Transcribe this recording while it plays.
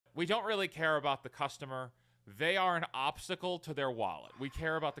We don't really care about the customer. They are an obstacle to their wallet. We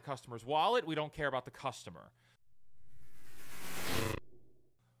care about the customer's wallet. We don't care about the customer.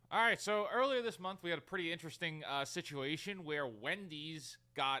 All right, so earlier this month, we had a pretty interesting situation where Wendy's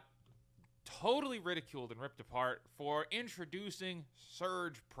got totally ridiculed and ripped apart for introducing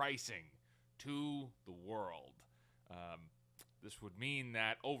surge pricing to the world. This would mean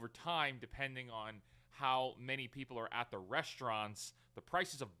that over time, depending on how many people are at the restaurants, the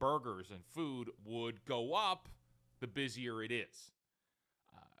prices of burgers and food would go up the busier it is.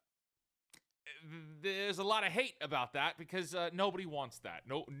 There's a lot of hate about that because nobody wants that.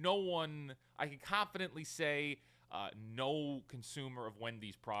 No one, I can confidently say, no consumer of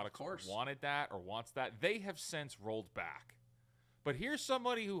Wendy's products wanted that or wants that. They have since rolled back. But here's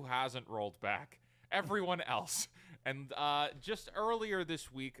somebody who hasn't rolled back. Everyone else. And just earlier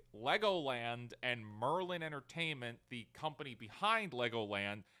this week, Legoland and Merlin Entertainment, the company behind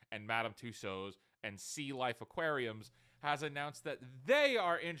Legoland and Madame Tussauds and Sea Life Aquariums, has announced that they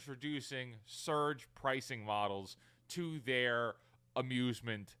are introducing surge pricing models to their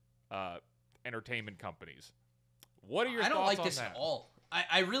amusement entertainment companies. What are your thoughts on that? I don't like this at all.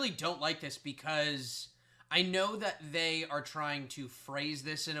 I really don't like this because I know that they are trying to phrase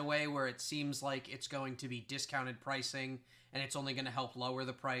this in a way where it seems like it's going to be discounted pricing and it's only going to help lower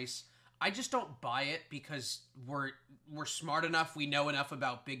the price. I just don't buy it because we're smart enough, we know enough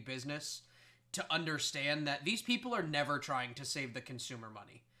about big business to understand that these people are never trying to save the consumer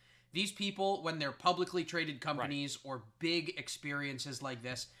money. These people, when they're publicly traded companies or big experiences like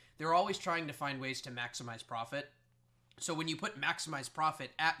this, they're always trying to find ways to maximize profit. So when you put maximize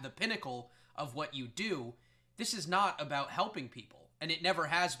profit at the pinnacle of what you do, this is not about helping people, and it never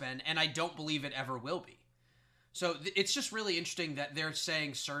has been, and I don't believe it ever will be. So it's just really interesting that they're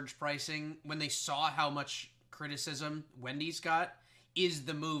saying surge pricing when they saw how much criticism Wendy's got is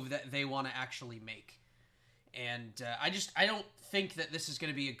the move that they want to actually make. And I don't think that this is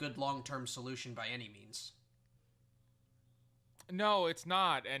going to be a good long-term solution by any means. No, it's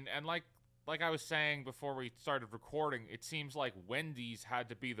not. And like I was saying before we started recording, it seems like Wendy's had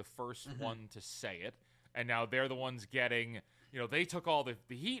to be the first one to say it. And now they're the ones getting, they took all the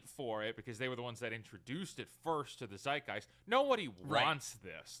heat for it because they were the ones that introduced it first to the zeitgeist. Nobody wants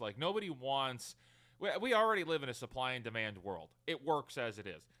this. Like, nobody wants... We already live in a supply and demand world. It works as it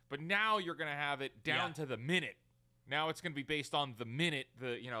is. But now you're going to have it down to the minute. Now it's going to be based on the minute,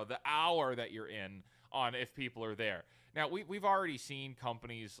 the hour that you're in on if people are there. Now, we've already seen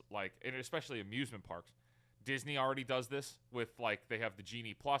companies like, and especially amusement parks, Disney already does this with, like, they have the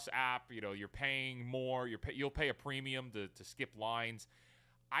Genie Plus app. You're paying more. You'll pay a premium to skip lines.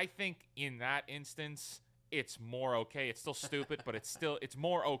 I think in that instance, it's more okay. It's still stupid, but it's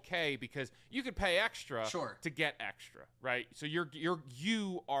more okay because you could pay extra to get extra, right? So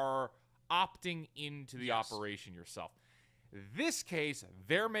you are opting into the operation yourself. This case,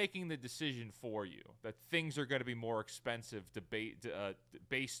 they're making the decision for you that things are going to be more expensive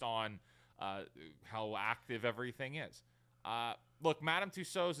based on how active everything is. Look, Madame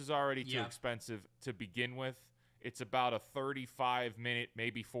Tussauds is already too expensive to begin with. It's about a 35-minute,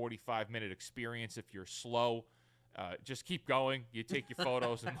 maybe 45-minute experience if you're slow. Just keep going. You take your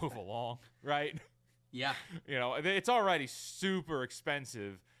photos and move along, right? Yeah. It's already super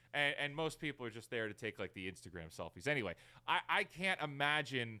expensive, and most people are just there to take, like, the Instagram selfies. Anyway, I can't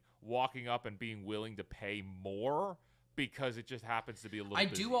imagine walking up and being willing to pay more because it just happens to be a little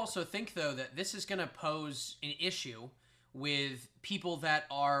busier. Do also think, though, that this is going to pose an issue with people that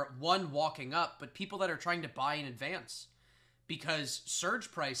are, one, walking up, but people that are trying to buy in advance. Because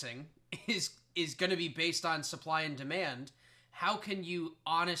surge pricing is going to be based on supply and demand. How can you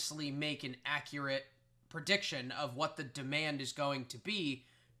honestly make an accurate prediction of what the demand is going to be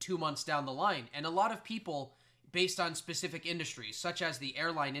 2 months down the line? And a lot of people, based on specific industries, such as the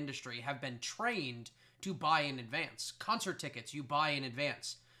airline industry, have been trained to buy in advance. Concert tickets, you buy in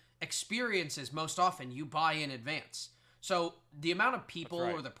advance. Experiences, most often, you buy in advance. So the amount of people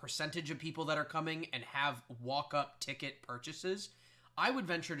or the percentage of people that are coming and have walk-up ticket purchases, I would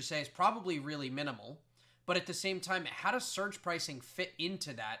venture to say is probably really minimal. But at the same time, how does surge pricing fit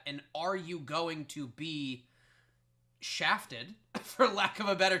into that? And are you going to be shafted, for lack of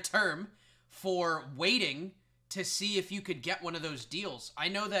a better term, for waiting to see if you could get one of those deals? I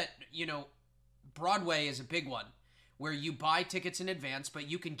know that, Broadway is a big one, where you buy tickets in advance, but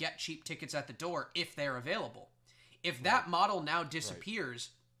you can get cheap tickets at the door if they're available. If that model now disappears,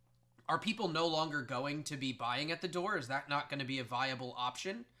 are people no longer going to be buying at the door? Is that not going to be a viable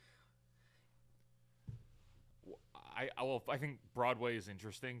option? I think Broadway is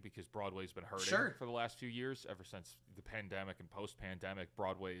interesting because Broadway's been hurting for the last few years, ever since the pandemic and post-pandemic.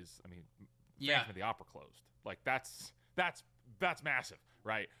 Broadway's, I mean, Phantom of the Opera closed. Like that's massive,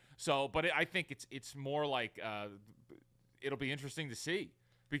 right? So, but I think it's more like it'll be interesting to see,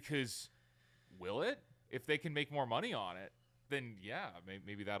 because will it? If they can make more money on it, then yeah,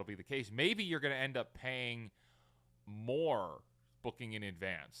 maybe that'll be the case. Maybe you're going to end up paying more booking in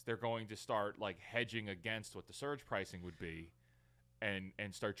advance. They're going to start like hedging against what the surge pricing would be, and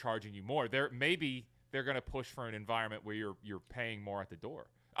start charging you more. Maybe they're going to push for an environment where you're paying more at the door.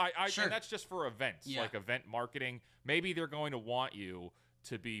 And that's just for events, like event marketing. Maybe they're going to want you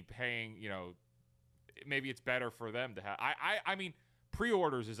to be paying. Maybe it's better for them to have. I mean,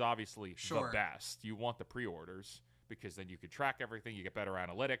 pre-orders is obviously the best. You want the pre-orders because then you can track everything. You get better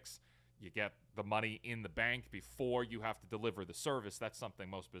analytics. You get the money in the bank before you have to deliver the service. That's something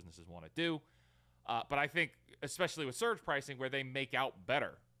most businesses want to do. But I think, especially with surge pricing, where they make out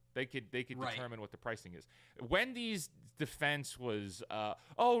better, they could determine what the pricing is. Wendy's defense was,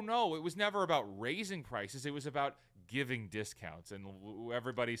 oh no, it was never about raising prices. It was about giving discounts, and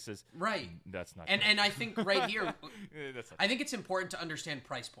everybody says, right, that's not. And I think right here, I think it's important to understand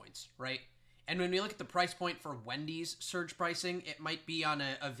price points, right? And when we look at the price point for Wendy's surge pricing, it might be on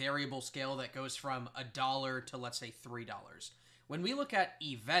a variable scale that goes from $1 to, let's say, $3. When we look at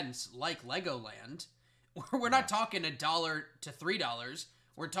events like Legoland, we're not talking $1 to $3.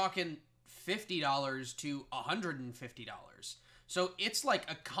 We're talking $50 to $150. So it's like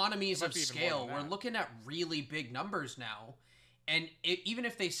economies of scale. We're looking at really big numbers now. And even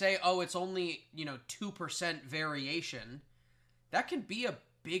if they say, oh, it's only 2% variation, that can be a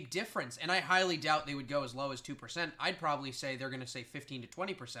big difference. And I highly doubt they would go as low as 2%. I'd probably say they're going to say 15 to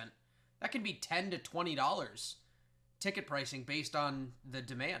 20%. That can be $10 to $20 ticket pricing based on the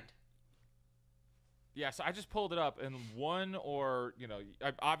demand. Yeah, so I just pulled it up, and one, or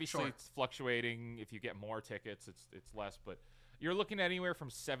obviously it's fluctuating. If you get more tickets, it's less, but you're looking at anywhere from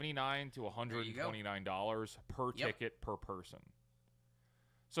 $79 to $129 per ticket per person.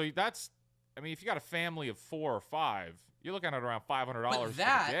 So that's, I mean, if you got a family of 4 or 5, you're looking at around $500 for the day.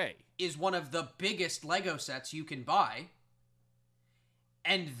 That is one of the biggest Lego sets you can buy.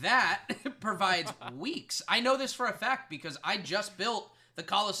 And that provides weeks. I know this for a fact because I just built the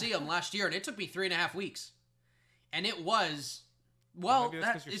Coliseum last year, and it took me 3.5 weeks. And it was, well,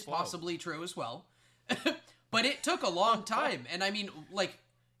 that is possibly true as well. But it took a long time. And I mean, like,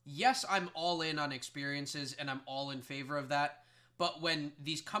 yes, I'm all in on experiences, and I'm all in favor of that. But when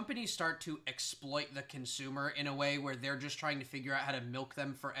these companies start to exploit the consumer in a way where they're just trying to figure out how to milk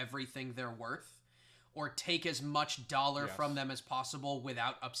them for everything they're worth, or take as much dollar from them as possible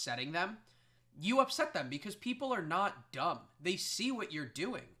without upsetting them, you upset them, because people are not dumb. They see what you're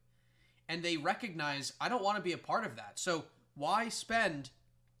doing, and they recognize, I don't want to be a part of that. So why spend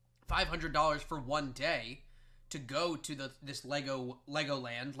 $500 for one day to go to this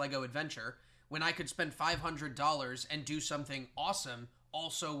Legoland, Lego Adventure, when I could spend $500 and do something awesome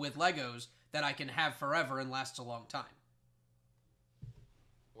also with Legos that I can have forever and lasts a long time?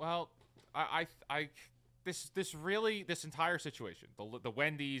 Well, this entire situation, the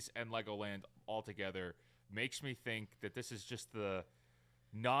Wendy's and Legoland all together, makes me think that this is just the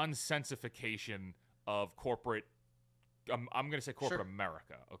nonsensification of corporate. I'm going to say corporate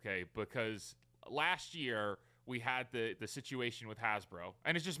America, okay? Because last year we had the situation with Hasbro,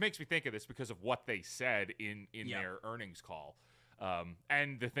 and it just makes me think of this because of what they said in their earnings call,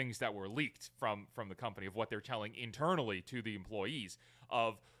 and the things that were leaked from the company of what they're telling internally to the employees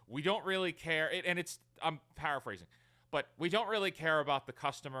of, we don't really care, I'm paraphrasing, but we don't really care about the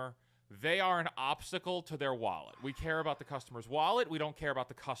customer. They are an obstacle to their wallet. We care about the customer's wallet. We don't care about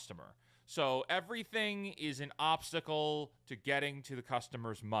the customer. So everything is an obstacle to getting to the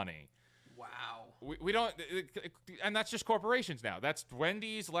customer's money. Wow. We don't, and that's just corporations now. That's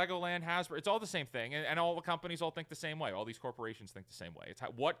Wendy's, Legoland, Hasbro. It's all the same thing, and all the companies all think the same way. All these corporations think the same way. It's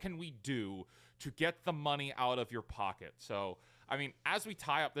what can we do to get the money out of your pocket? So, I mean, as we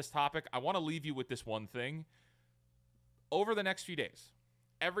tie up this topic, I want to leave you with this one thing. Over the next few days,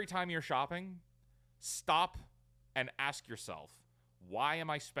 every time you're shopping, stop and ask yourself, why am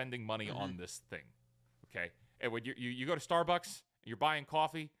I spending money on this thing? Okay? And when you go to Starbucks and you're buying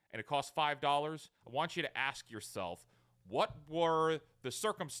coffee and it costs $5, I want you to ask yourself, what were the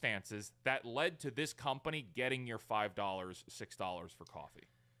circumstances that led to this company getting your $5, $6 for coffee?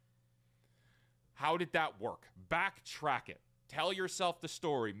 How did that work? Backtrack it. Tell yourself the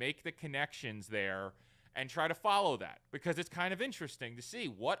story. Make the connections there and try to follow that, because it's kind of interesting to see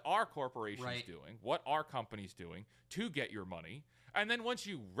what are corporations doing, what are companies doing to get your money, And then once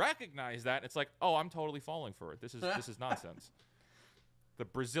you recognize that, it's like, oh, I'm totally falling for it. This is nonsense. The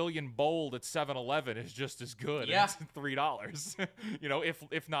Brazilian Bold at 7-Eleven is just as good. Yeah. It's $3, you know,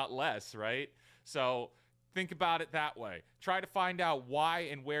 if not less, right? So think about it that way. Try to find out why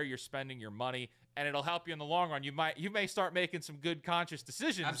and where you're spending your money, and it'll help you in the long run. You may start making some good conscious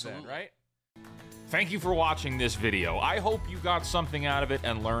decisions. Absolutely. Then, right? Thank you for watching this video. I hope you got something out of it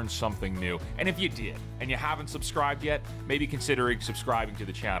and learned something new. And if you did, and you haven't subscribed yet, maybe considering subscribing to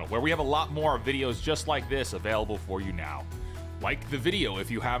the channel, where we have a lot more videos just like this available for you now. Like the video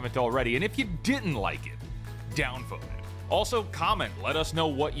if you haven't already, and if you didn't like it, downvote it. Also, comment, let us know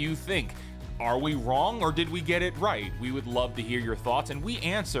what you think. Are we wrong or did we get it right? We would love to hear your thoughts, and we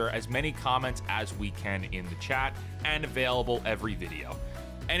answer as many comments as we can in the chat, and available every video.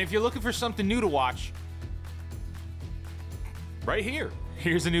 And if you're looking for something new to watch, right here,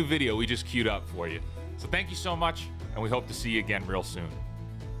 here's a new video we just queued up for you. So thank you so much, and we hope to see you again real soon.